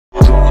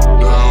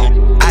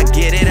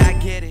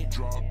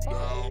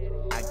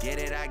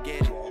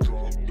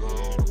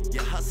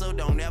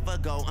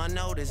go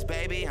unnoticed,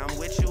 baby. I'm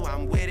with you,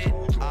 I'm with it.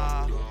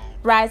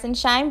 Rise and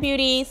shine,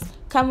 beauties.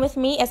 Come with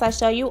me as I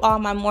show you all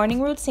my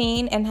morning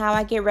routine and how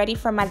I get ready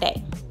for my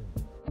day.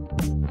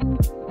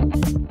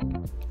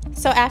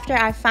 So after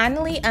I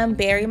finally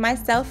unbury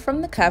myself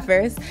from the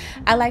covers,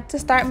 I like to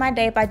start my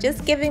day by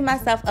just giving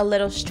myself a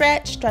little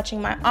stretch,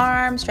 stretching my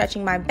arms,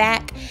 stretching my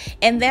back,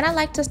 and then I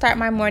like to start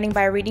my morning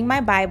by reading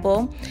my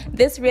Bible.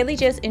 This really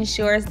just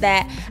ensures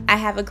that I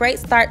have a great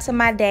start to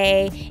my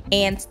day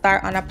and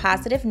start on a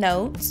positive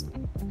note.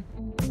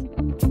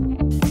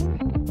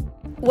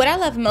 What I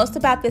love most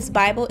about this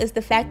Bible is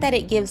the fact that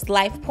it gives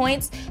life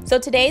points. So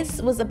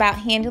today's was about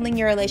handling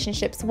your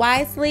relationships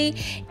wisely,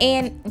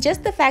 and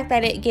just the fact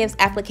that it gives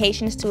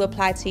applications to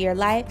apply to your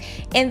life.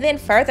 And then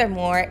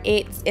furthermore,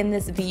 it's in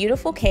this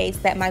beautiful case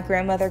that my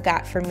grandmother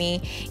got for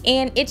me,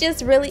 and it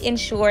just really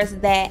ensures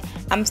that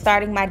I'm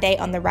starting my day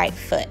on the right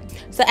foot.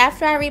 So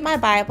after I read my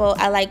Bible,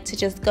 I like to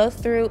just go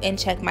through and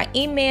check my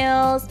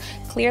emails.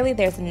 Clearly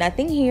there's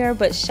nothing here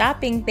but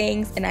shopping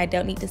things, and I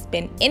don't need to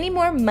spend any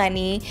more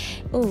money.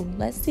 Ooh,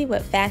 let's see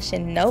what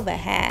Fashion Nova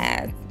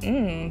has.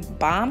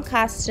 Bomb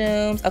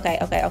costumes.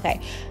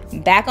 Okay.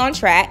 Back on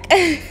track.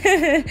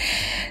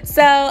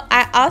 So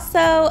I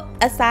also,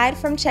 aside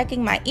from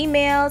checking my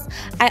emails,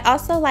 I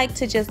also like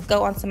to just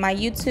go onto my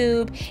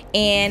YouTube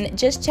and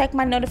just check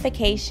my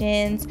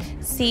notifications,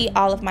 see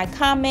all of my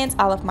comments,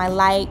 all of my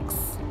likes.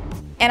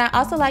 And I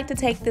also like to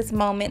take this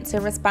moment to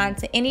respond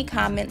to any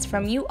comments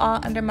from you all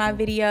under my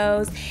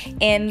videos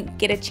and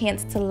get a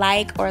chance to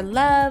like or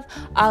love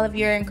all of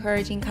your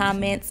encouraging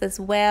comments as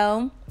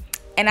well.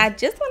 And I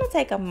just want to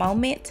take a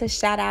moment to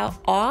shout out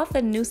all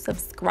the new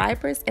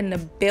subscribers in the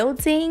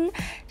building.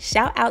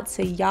 Shout out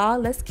to y'all.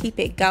 Let's keep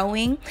it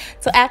going.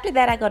 So after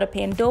that, I go to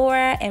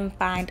Pandora and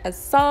find a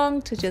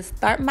song to just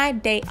start my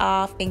day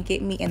off and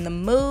get me in the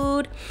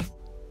mood.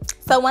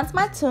 So once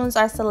my tunes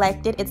are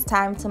selected, it's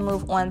time to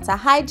move on to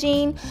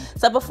hygiene.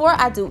 So before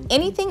I do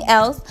anything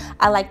else,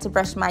 I like to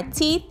brush my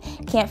teeth.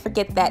 Can't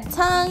forget that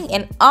tongue,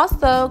 and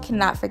also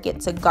cannot forget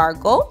to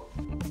gargle.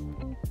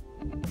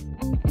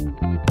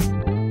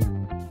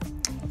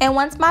 And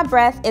once my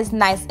breath is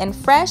nice and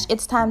fresh,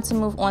 it's time to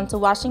move on to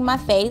washing my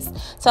face.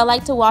 So I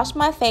like to wash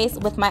my face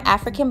with my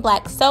African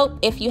black soap.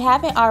 If you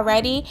haven't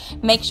already,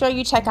 make sure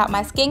you check out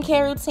my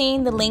skincare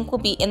routine. The link will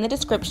be in the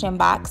description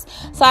box.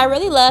 So I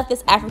really love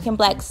this African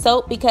black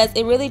soap because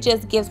it really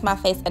just gives my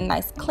face a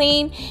nice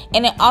clean,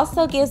 and it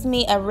also gives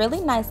me a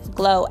really nice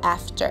glow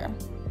after.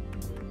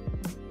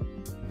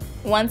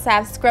 Once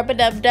I've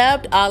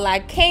scrub-a-dub-dubbed all I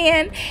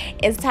can,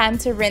 it's time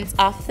to rinse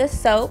off the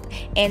soap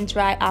and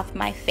dry off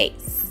my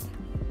face.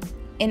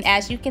 And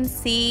as you can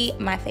see,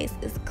 my face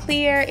is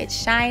clear, it's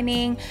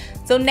shining.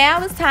 So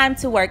now it's time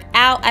to work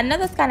out. I know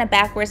that's kind of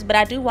backwards, but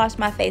I do wash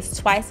my face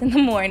twice in the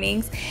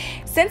mornings.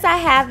 Since I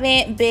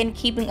haven't been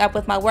keeping up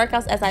with my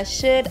workouts as I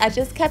should, I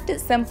just kept it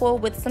simple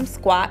with some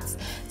squats.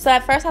 So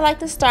at first I like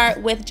to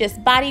start with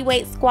just body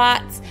weight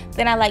squats.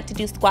 Then I like to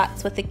do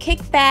squats with a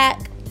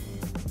kickback.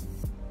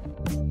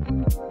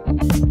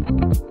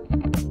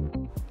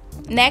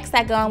 Next,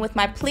 I go on with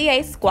my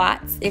plie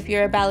squats. If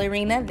you're a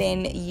ballerina,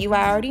 then you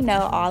already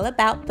know all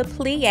about the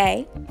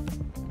plie.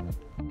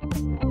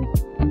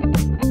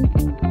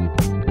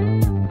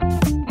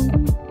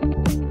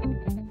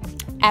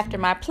 After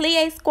my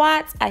plie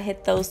squats, I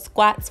hit those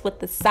squats with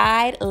the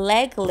side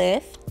leg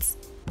lifts.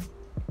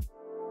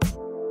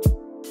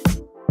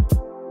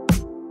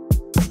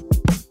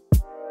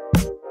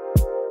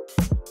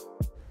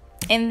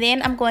 And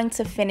then I'm going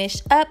to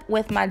finish up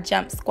with my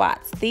jump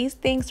squats. These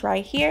things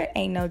right here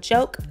ain't no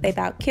joke. They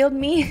about killed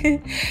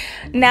me.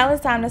 Now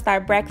it's time to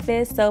start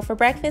breakfast. So for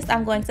breakfast,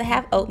 I'm going to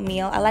have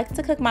oatmeal. I like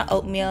to cook my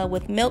oatmeal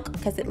with milk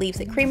because it leaves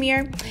it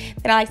creamier.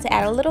 Then I like to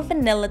add a little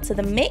vanilla to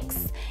the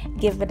mix.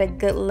 Give it a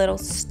good little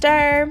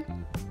stir.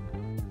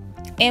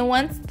 And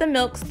once the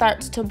milk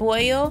starts to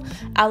boil,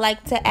 I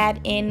like to add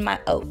in my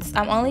oats.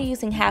 I'm only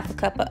using half a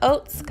cup of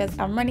oats because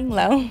I'm running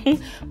low,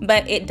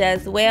 but it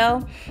does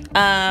well.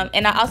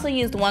 And I also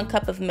used 1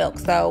 cup of milk.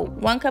 So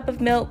 1 cup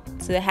of milk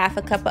to half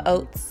a cup of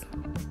oats.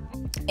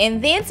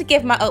 And then to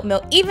give my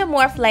oatmeal even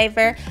more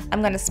flavor,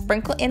 I'm going to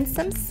sprinkle in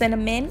some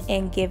cinnamon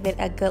and give it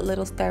a good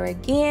little stir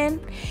again.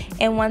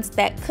 And once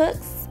that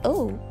cooks,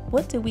 oh,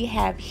 what do we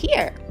have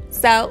here?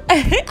 So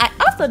I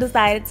also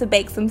decided to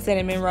bake some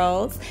cinnamon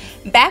rolls.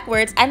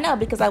 Backwards, I know,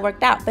 because I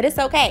worked out, but it's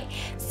okay.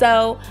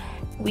 So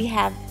we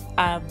have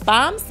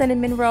bomb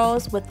cinnamon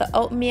rolls with the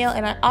oatmeal,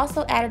 and I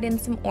also added in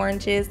some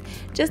oranges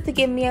just to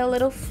give me a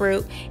little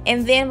fruit.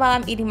 And then while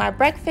I'm eating my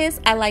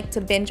breakfast, I like to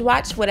binge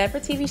watch whatever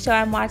TV show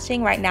I'm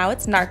watching. Right now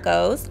it's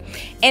Narcos.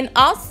 And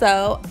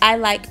also I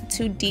like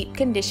to deep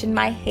condition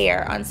my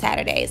hair on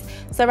Saturdays.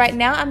 So right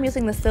now I'm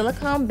using the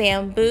silicone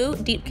bamboo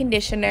deep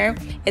conditioner.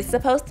 It's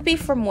supposed to be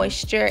for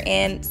moisture,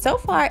 and so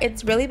far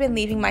it's really been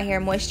leaving my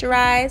hair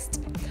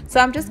moisturized. So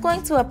I'm just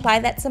going to apply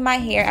that to my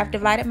hair. I've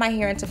divided my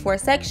hair into 4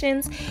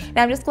 sections, and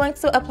I'm just going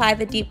to apply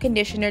the deep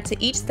conditioner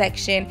to each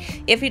section.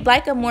 If you'd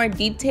like a more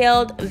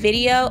detailed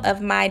video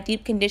of my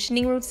deep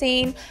conditioning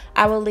routine,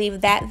 I will leave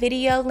that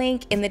video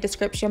link in the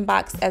description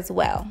box as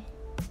well.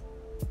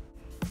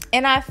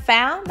 And I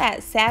found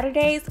that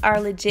Saturdays are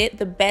legit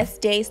the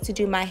best days to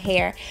do my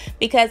hair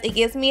because it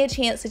gives me a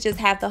chance to just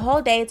have the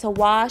whole day to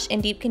wash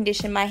and deep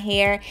condition my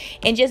hair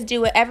and just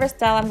do whatever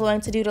style I'm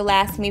going to do to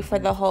last me for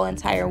the whole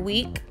entire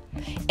week.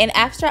 And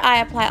after I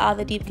apply all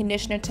the deep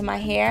conditioner to my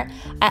hair,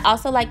 I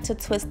also like to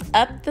twist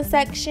up the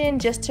section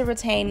just to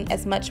retain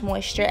as much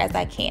moisture as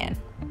I can.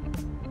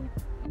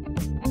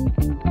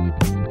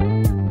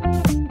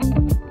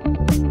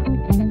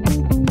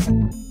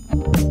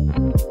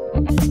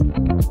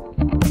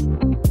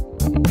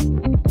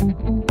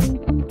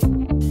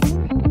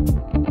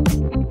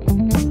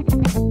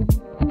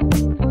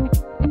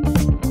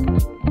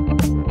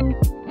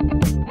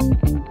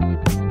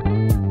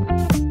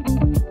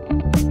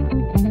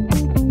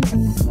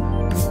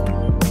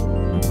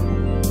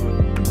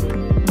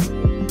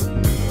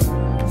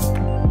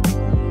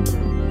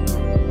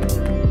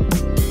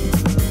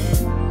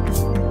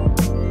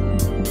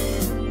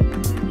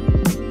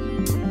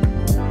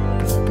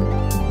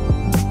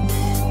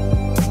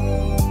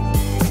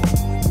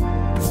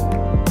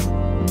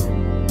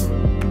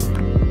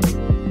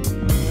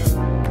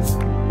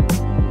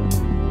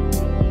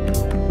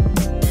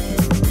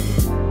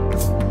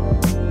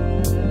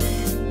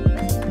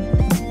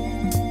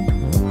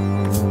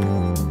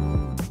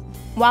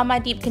 While my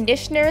deep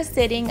conditioner is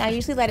sitting, I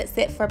usually let it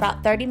sit for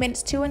about 30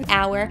 minutes to an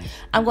hour.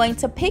 I'm going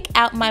to pick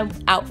out my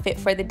outfit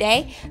for the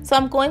day. So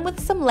I'm going with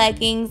some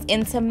leggings,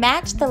 and to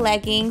match the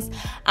leggings,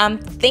 I'm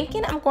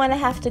thinking I'm going to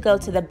have to go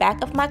to the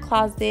back of my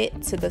closet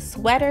to the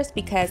sweaters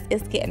because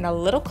it's getting a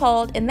little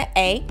cold in the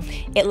A.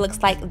 It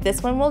looks like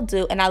this one will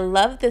do, and I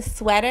love this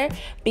sweater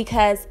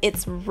because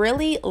it's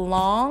really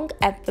long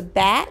at the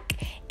back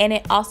and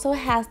it also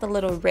has the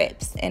little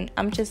rips, and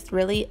I'm just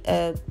really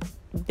a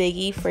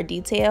biggie for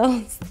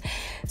details.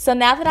 So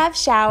now that I've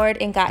showered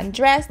and gotten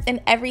dressed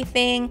and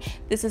everything,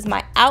 this is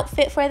my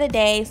outfit for the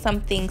day.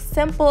 Something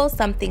simple,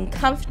 something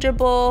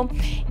comfortable,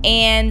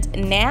 and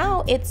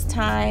now it's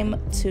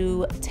time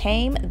to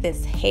tame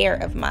this hair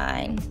of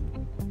mine.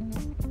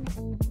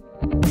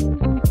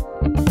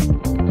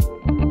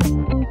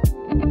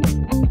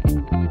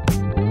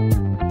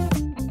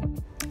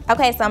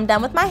 Okay, so I'm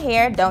done with my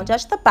hair. Don't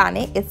judge the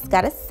bonnet, it's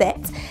got a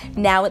set.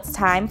 Now it's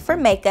time for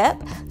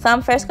makeup. So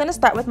I'm first going to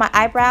start with my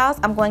eyebrows.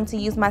 I'm going to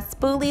use my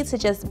spoolie to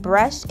just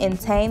brush and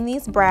tame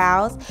these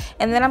brows.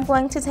 And then I'm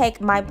going to take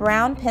my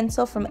brown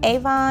pencil from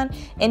Avon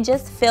and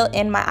just fill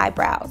in my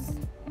eyebrows.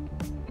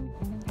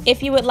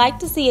 If you would like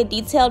to see a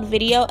detailed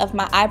video of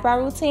my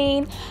eyebrow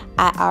routine,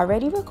 I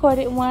already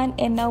recorded one,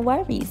 and no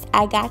worries,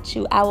 I got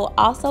you. I will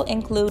also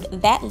include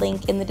that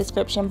link in the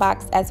description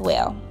box as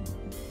well.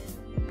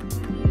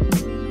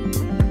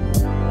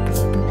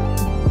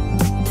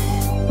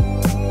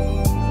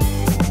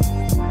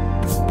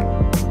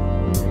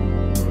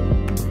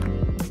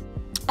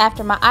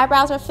 After my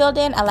eyebrows are filled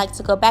in, I like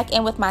to go back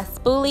in with my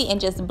spoolie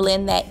and just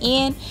blend that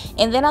in.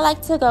 And then I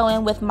like to go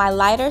in with my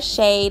lighter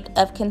shade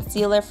of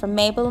concealer from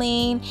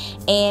Maybelline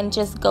and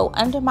just go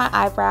under my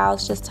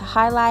eyebrows just to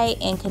highlight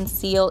and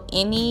conceal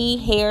any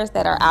hairs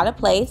that are out of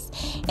place.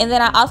 And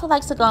then I also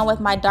like to go in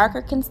with my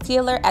darker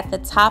concealer at the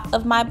top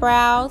of my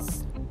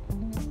brows.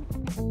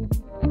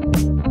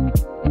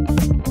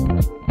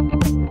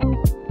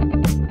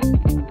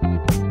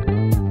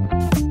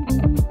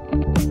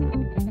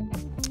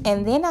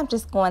 And then I'm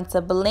just going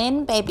to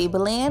blend, baby,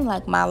 blend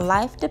like my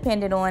life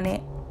depended on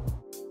it.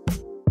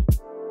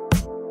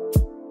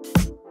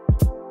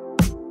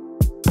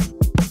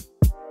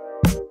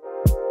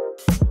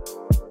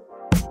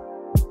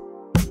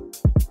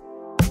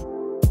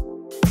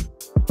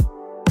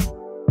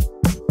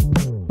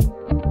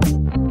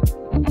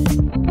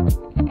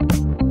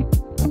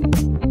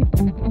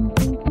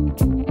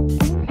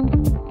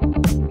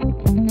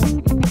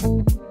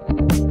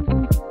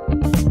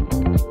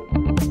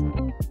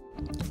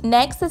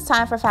 Next, it's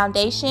time for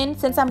foundation.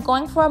 Since I'm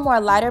going for a more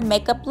lighter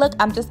makeup look,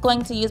 I'm just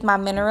going to use my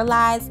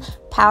mineralized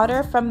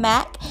powder from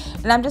MAC,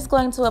 and I'm just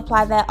going to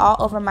apply that all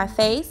over my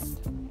face.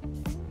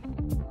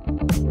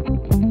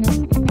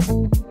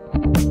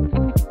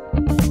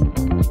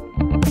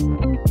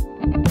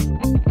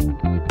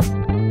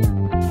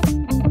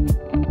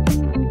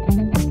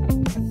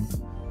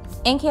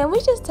 And can we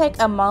just take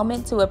a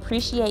moment to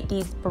appreciate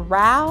these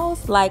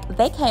brows? Like,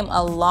 they came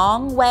a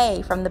long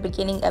way from the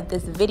beginning of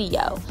this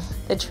video.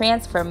 The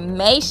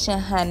transformation,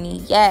 honey,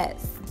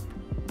 yes.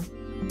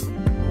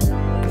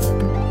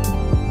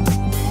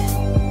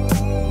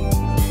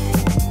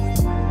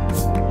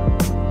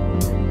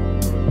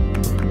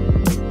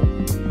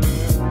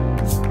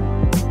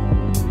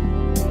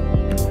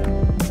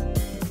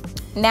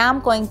 Now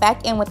I'm going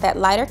back in with that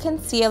lighter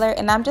concealer,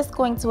 and I'm just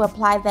going to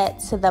apply that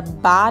to the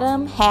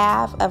bottom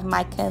half of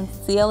my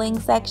concealing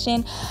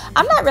section.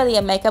 I'm not really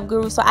a makeup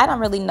guru, so I don't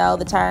really know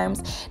the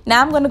terms.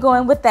 Now I'm going to go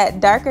in with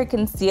that darker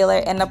concealer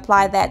and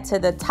apply that to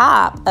the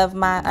top of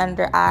my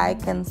under eye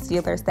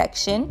concealer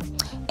section.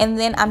 And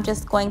then I'm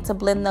just going to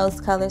blend those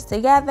colors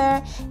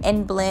together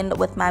and blend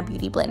with my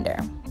beauty blender.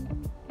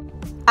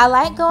 I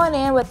like going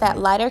in with that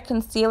lighter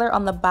concealer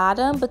on the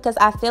bottom because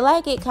I feel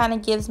like it kind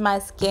of gives my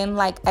skin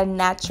like a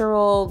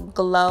natural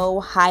glow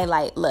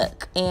highlight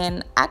look,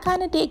 and I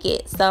kind of dig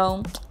it,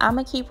 so I'm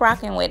gonna keep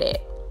rocking with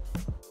it.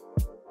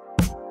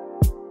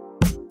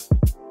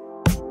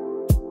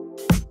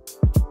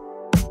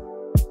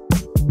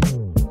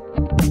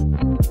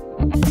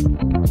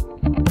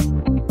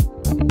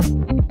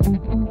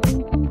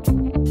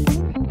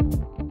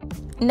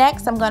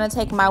 Next, I'm going to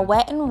take my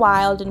Wet n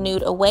Wild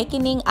Nude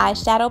Awakening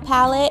eyeshadow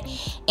palette,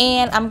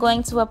 and I'm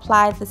going to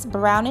apply this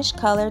brownish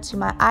color to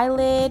my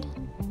eyelid.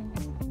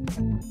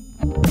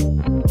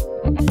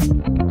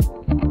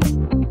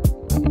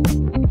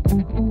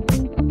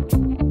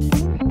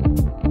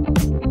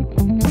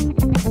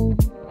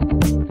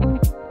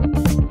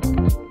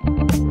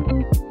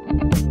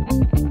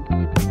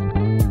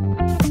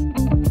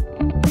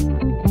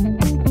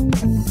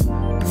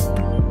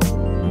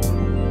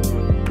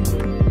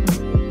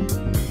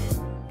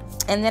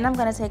 And then I'm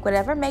going to take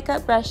whatever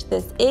makeup brush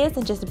this is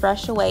and just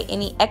brush away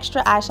any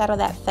extra eyeshadow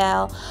that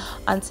fell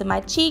onto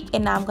my cheek.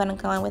 And now I'm going to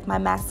go in with my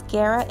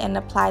mascara and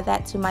apply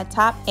that to my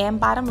top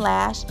and bottom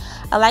lash.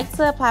 I like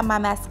to apply my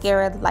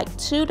mascara like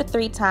 2 to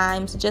 3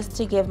 times just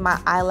to give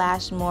my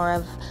eyelash more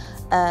of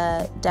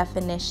a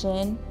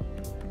definition.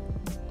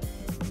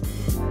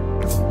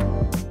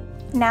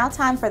 Now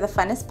time for the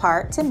funnest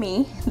part to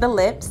me, the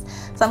lips.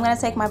 So I'm going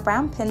to take my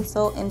brown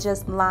pencil and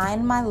just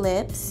line my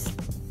lips.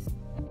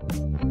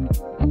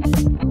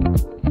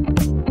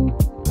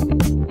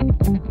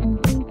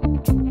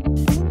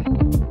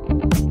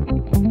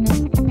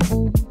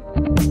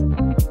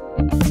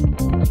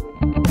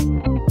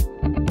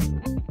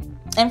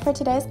 And for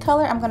today's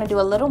color, I'm going to do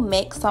a little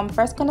mix. So I'm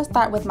first going to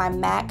start with my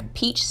MAC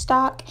Peach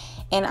Stock,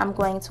 and I'm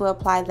going to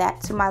apply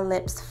that to my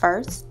lips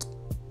first.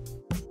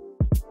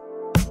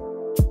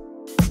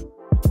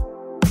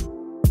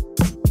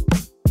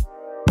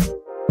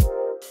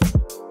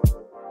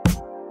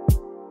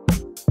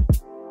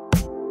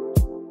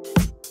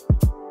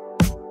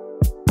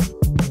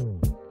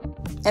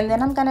 And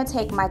then I'm going to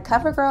take my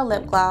CoverGirl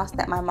lip gloss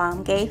that my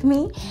mom gave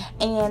me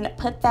and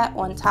put that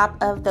on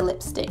top of the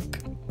lipstick.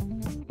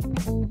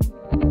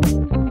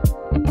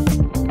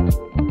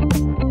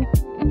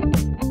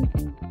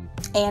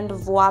 And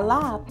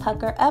voila,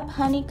 pucker up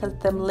honey, because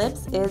them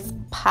lips is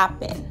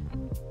popping.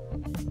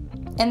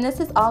 And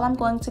this is all I'm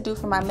going to do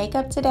for my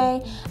makeup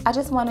today. I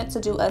just wanted to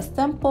do a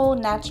simple,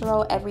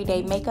 natural,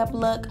 everyday makeup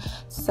look.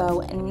 So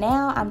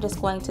now I'm just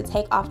going to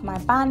take off my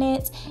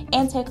bonnet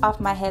and take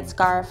off my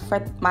headscarf.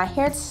 For my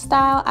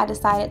hairstyle, I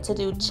decided to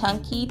do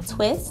chunky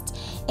twist.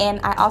 And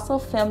I also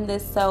filmed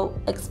this, so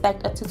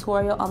expect a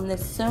tutorial on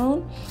this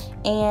soon.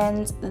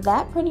 And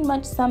that pretty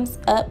much sums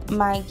up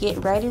my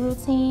get ready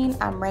routine.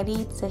 I'm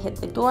ready to hit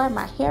the door.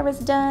 My hair is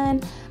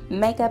done.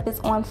 Makeup is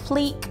on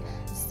fleek.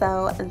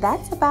 So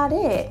that's about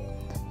it.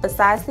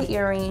 Besides the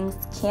earrings,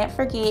 can't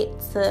forget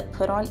to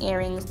put on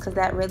earrings because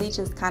that really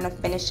just kind of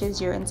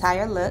finishes your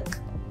entire look.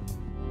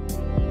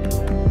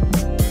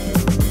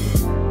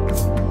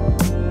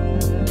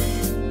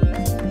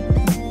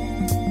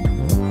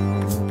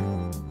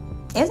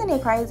 Isn't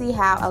it crazy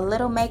how a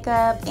little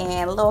makeup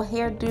and a little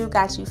hairdo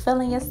got you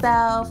feeling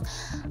yourself?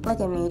 Look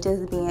at me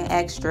just being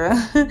extra.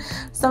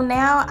 So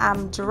now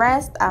I'm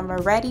dressed, I'm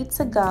ready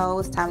to go.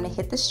 It's time to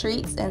hit the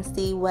streets and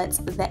see what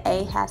the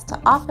A has to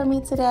offer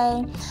me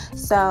today.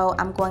 So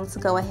I'm going to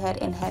go ahead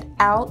and head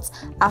out.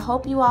 I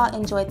hope you all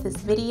enjoyed this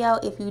video.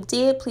 If you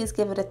did, please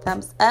give it a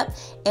thumbs up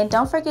and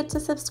don't forget to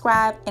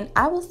subscribe, and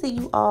I will see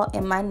you all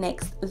in my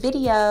next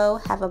video.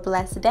 Have a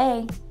blessed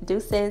day.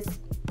 Deuces.